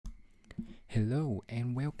Hello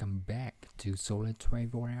and welcome back to Solar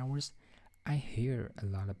 24 Hours. I hear a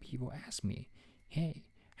lot of people ask me, hey,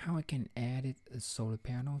 how I can add a solar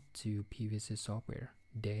panel to PVsyst software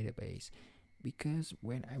database, because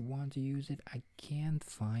when I want to use it, I can't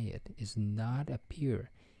find it. It's not appear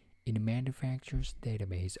in the manufacturer's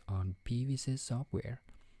database on PVsyst software.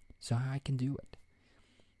 So how I can do it?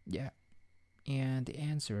 Yeah, and the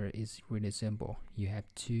answer is really simple. You have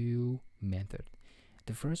two methods.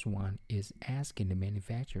 The first one is asking the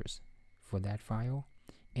manufacturers for that file,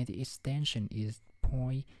 and the extension is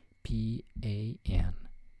 .pan.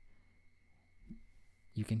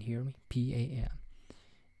 You can hear me? PAN.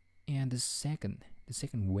 And the second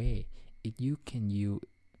way is you can use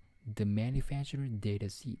the manufacturer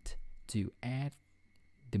datasheet to add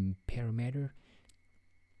the parameter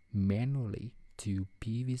manually to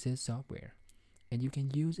PVsyst software, and you can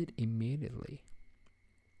use it immediately.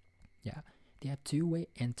 Yeah. There are two ways,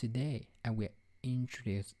 and today I will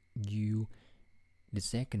introduce you the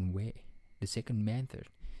second way, the second method.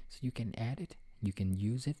 So you can add it, you can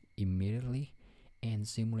use it immediately, and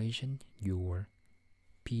simulation your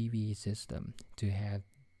PV system to have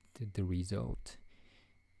the result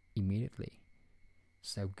immediately.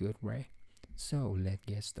 So good, right? So let's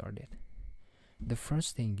get started. The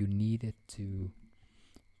first thing you needed to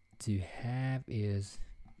have is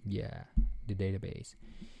the database.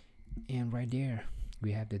 And right there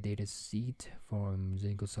we have the data sheet from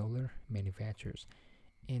Solar manufacturers,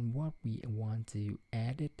 and what we want to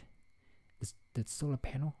add it, the solar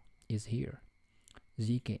panel is here,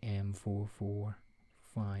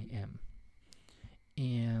 ZKM445M.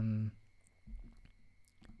 And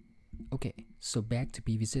okay, so back to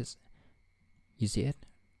PVsyst. You see it?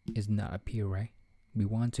 It's not appear, right? We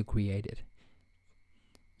want to create it.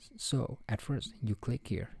 So at first you click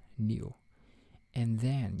here, new, and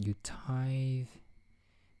then you type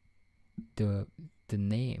the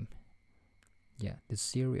name, the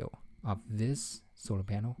serial of this solar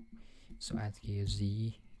panel. So add here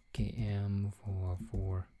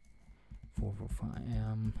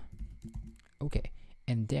ZKM445M. Okay,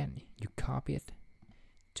 and then you copy it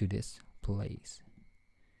to this place.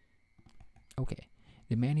 Okay,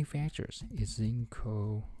 the manufacturers is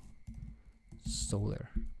Solar.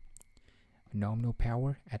 Nominal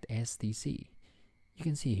power at STC. You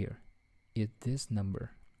can see here, is this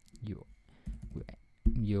number. You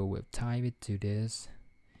will type it to this,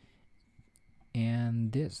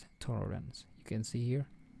 and this tolerance. You can see here.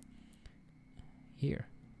 Here,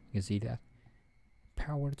 you can see that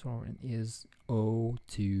power tolerance is 0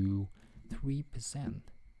 to 3%.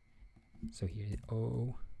 So here is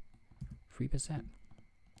 3%.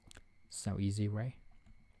 So easy, right?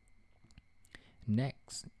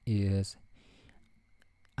 Next is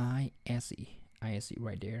ISE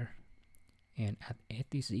right there, and at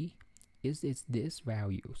ATC is this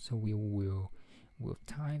value. So we will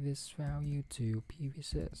type this value to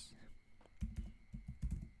PVsyst.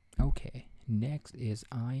 Okay, next is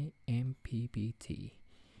IMPPT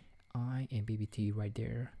right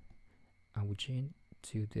there. I will change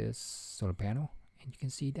to this solar panel, and you can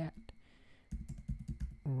see that,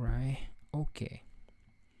 right? Okay,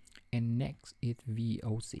 and next is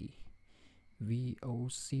VOC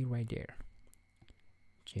right there.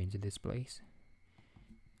 Change this place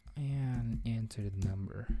and enter the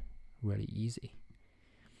number. Really easy.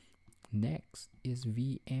 Next is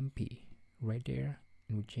VMP right there,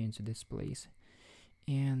 and we change this place,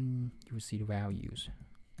 and you will see the values.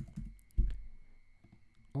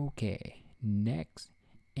 Okay, next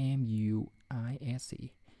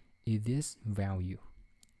MUISE is this value,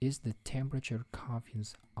 is the temperature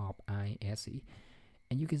confidence of ISE,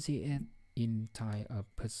 and you can see it in type of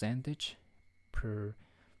percentage per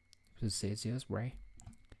Celsius, right?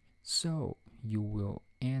 So you will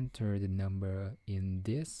enter the number in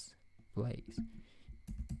this place.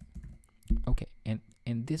 Okay, and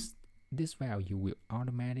this value will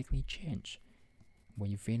automatically change when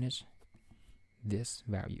you finish this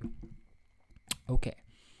value. Okay,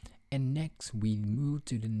 and next we move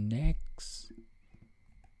to the next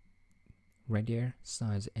right there,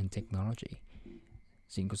 science and technology,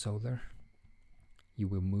 Solar. You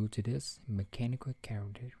will move to this mechanical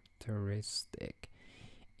characteristic,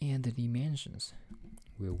 and the dimensions.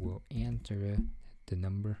 We will enter the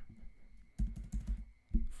number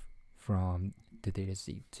from the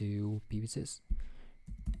datasheet to PVsyst.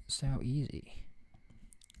 So easy.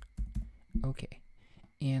 Okay,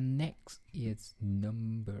 and next is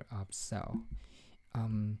number of cell.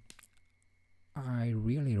 I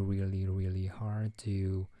really hard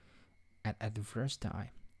to at the first time,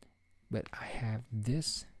 but I have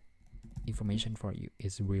this information for you.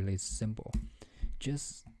 It's really simple.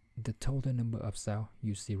 Just the total number of cells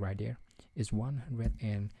you see right there is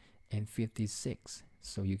 156.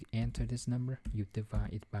 So you enter this number, you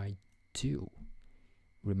divide it by 2.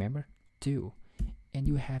 Remember, 2. And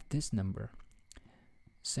you have this number,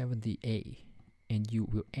 78. And you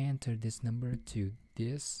will enter this number to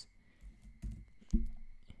this.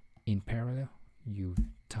 In parallel, you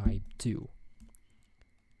type 2.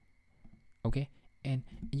 Okay, and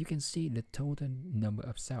you can see the total number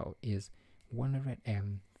of cells is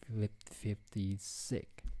 156.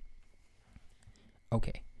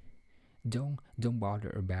 Okay, don't bother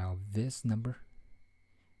about this number.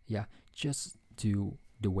 Yeah, just do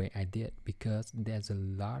the way I did, because there's a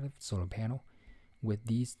lot of solar panel with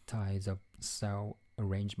these types of cell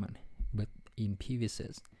arrangement. But in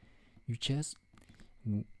PVsyst, you just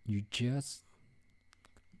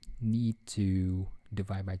need to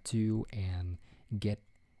divide by 2 and get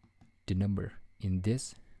the number in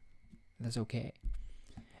this. That's okay.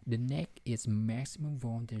 The next is maximum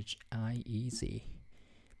voltage IEC,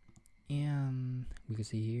 and we can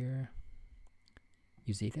see here,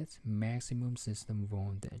 you see that maximum system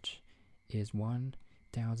voltage is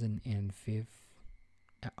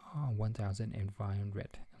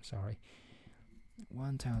 1,500. I'm sorry,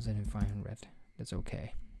 1,500. That's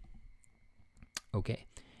okay. Okay,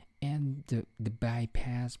 and the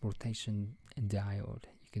bypass protection diode,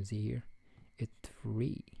 you can see here, it's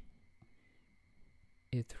 3.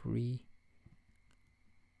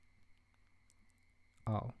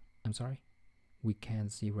 Oh, I'm sorry, we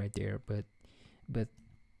can't see right there, but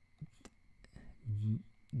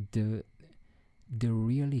the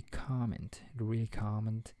really common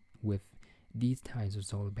with these types of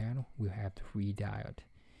solar panel will have 3 diode.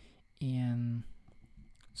 And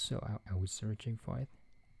so I was searching for it.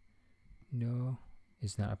 No,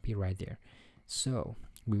 it's not appear right there. So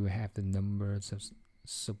we will have the numbers of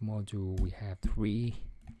submodule. We have 3,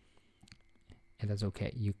 and that's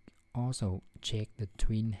okay. You also check the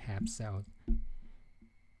twin half cells.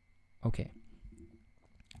 Okay,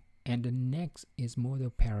 and the next is model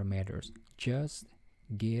parameters. Just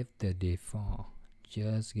give the default.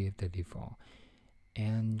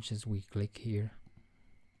 And just we click here.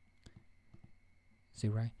 See,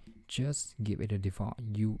 right? Just give it a default.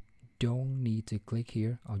 You don't need to click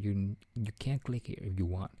here, or you can click here if you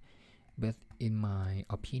want, but in my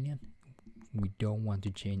opinion, we don't want to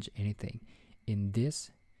change anything in this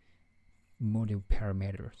model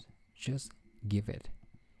parameters. Just give it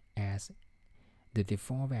as the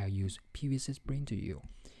default values PVsyst bring to you,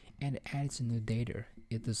 and additional data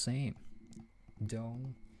is the same.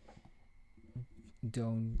 Don't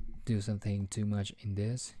do something too much in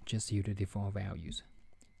this. Just use the default values.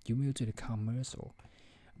 You move to the commercial.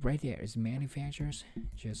 Right there is manufacturers,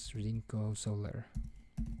 just Zinco Solar,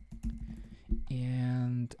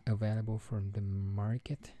 and available from the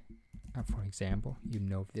market. For example, you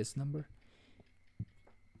know this number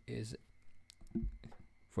is,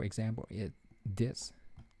 for example, this.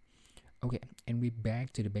 Okay, and we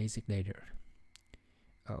back to the basic data.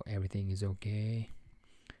 Oh, everything is okay.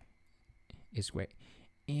 It's great.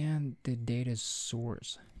 And the data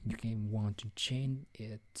source, you can want to change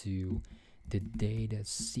it to the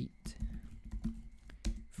Datasheet.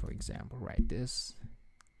 For example, write this.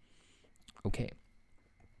 Okay,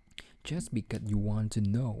 just because you want to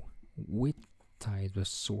know which type of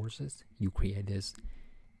sources you create this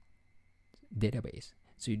database,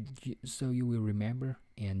 so you will remember,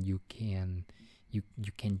 and you can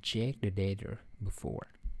check the data before.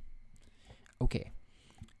 Okay,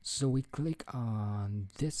 so we click on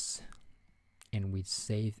this and we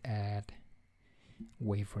save at.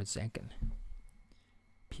 Wait for a second.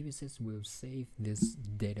 PVsyst will save this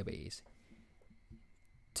database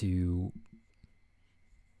to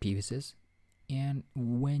PVsyst, and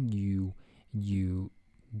when you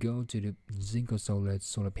go to the Zinco solar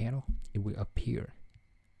panel, it will appear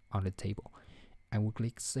on the table. I will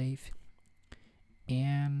click save,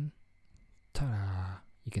 and ta-da!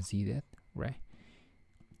 You can see that, right?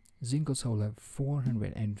 Zinco Solar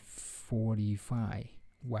 445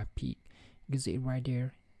 watt peak. You can see it right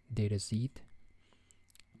there, Datasheet.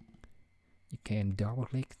 You can double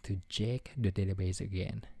click to check the database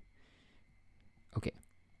again. Okay,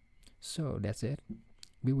 so that's it.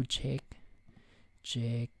 We will check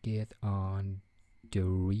it on the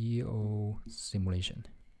real simulation.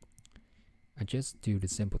 I just do the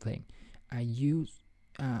simple thing. I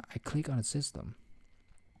click on the system.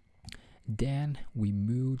 Then we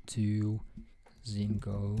move to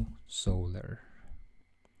Zinco Solar.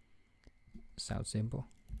 Sounds simple.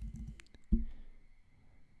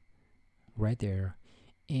 Right there.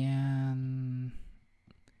 And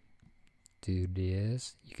do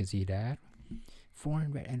this. You can see that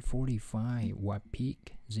 445 watt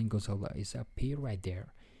peak zinc solar is appear right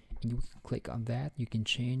there, and you click on that. You can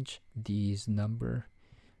change this number.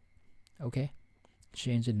 Okay,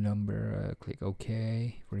 change the number, click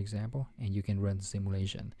OK, for example, and you can run the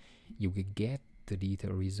simulation. You will get the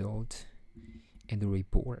detailed result, and the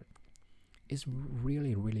report is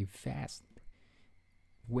really fast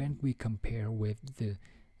when we compare with the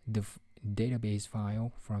database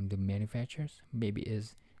file from the manufacturers. Maybe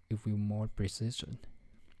is if we more precision,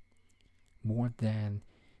 more than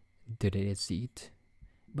the datasheet,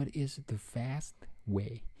 but it's the fast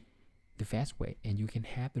way, and you can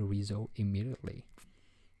have the result immediately,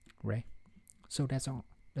 right? So that's all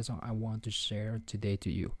I want to share today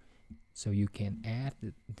to you. So you can add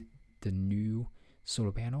the new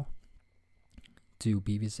solar panel to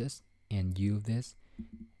PVsyst and use this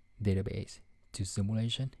database to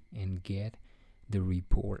simulation and get the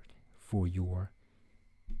report for your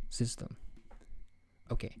system.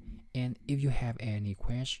 Okay, and if you have any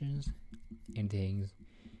questions, anything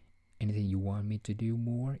you want me to do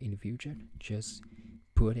more in the future, just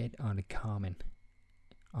put it on the comment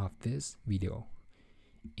of this video,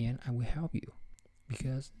 and I will help you,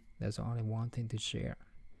 because that's all I wanted to share.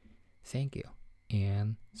 Thank you,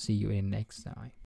 and see you in next time.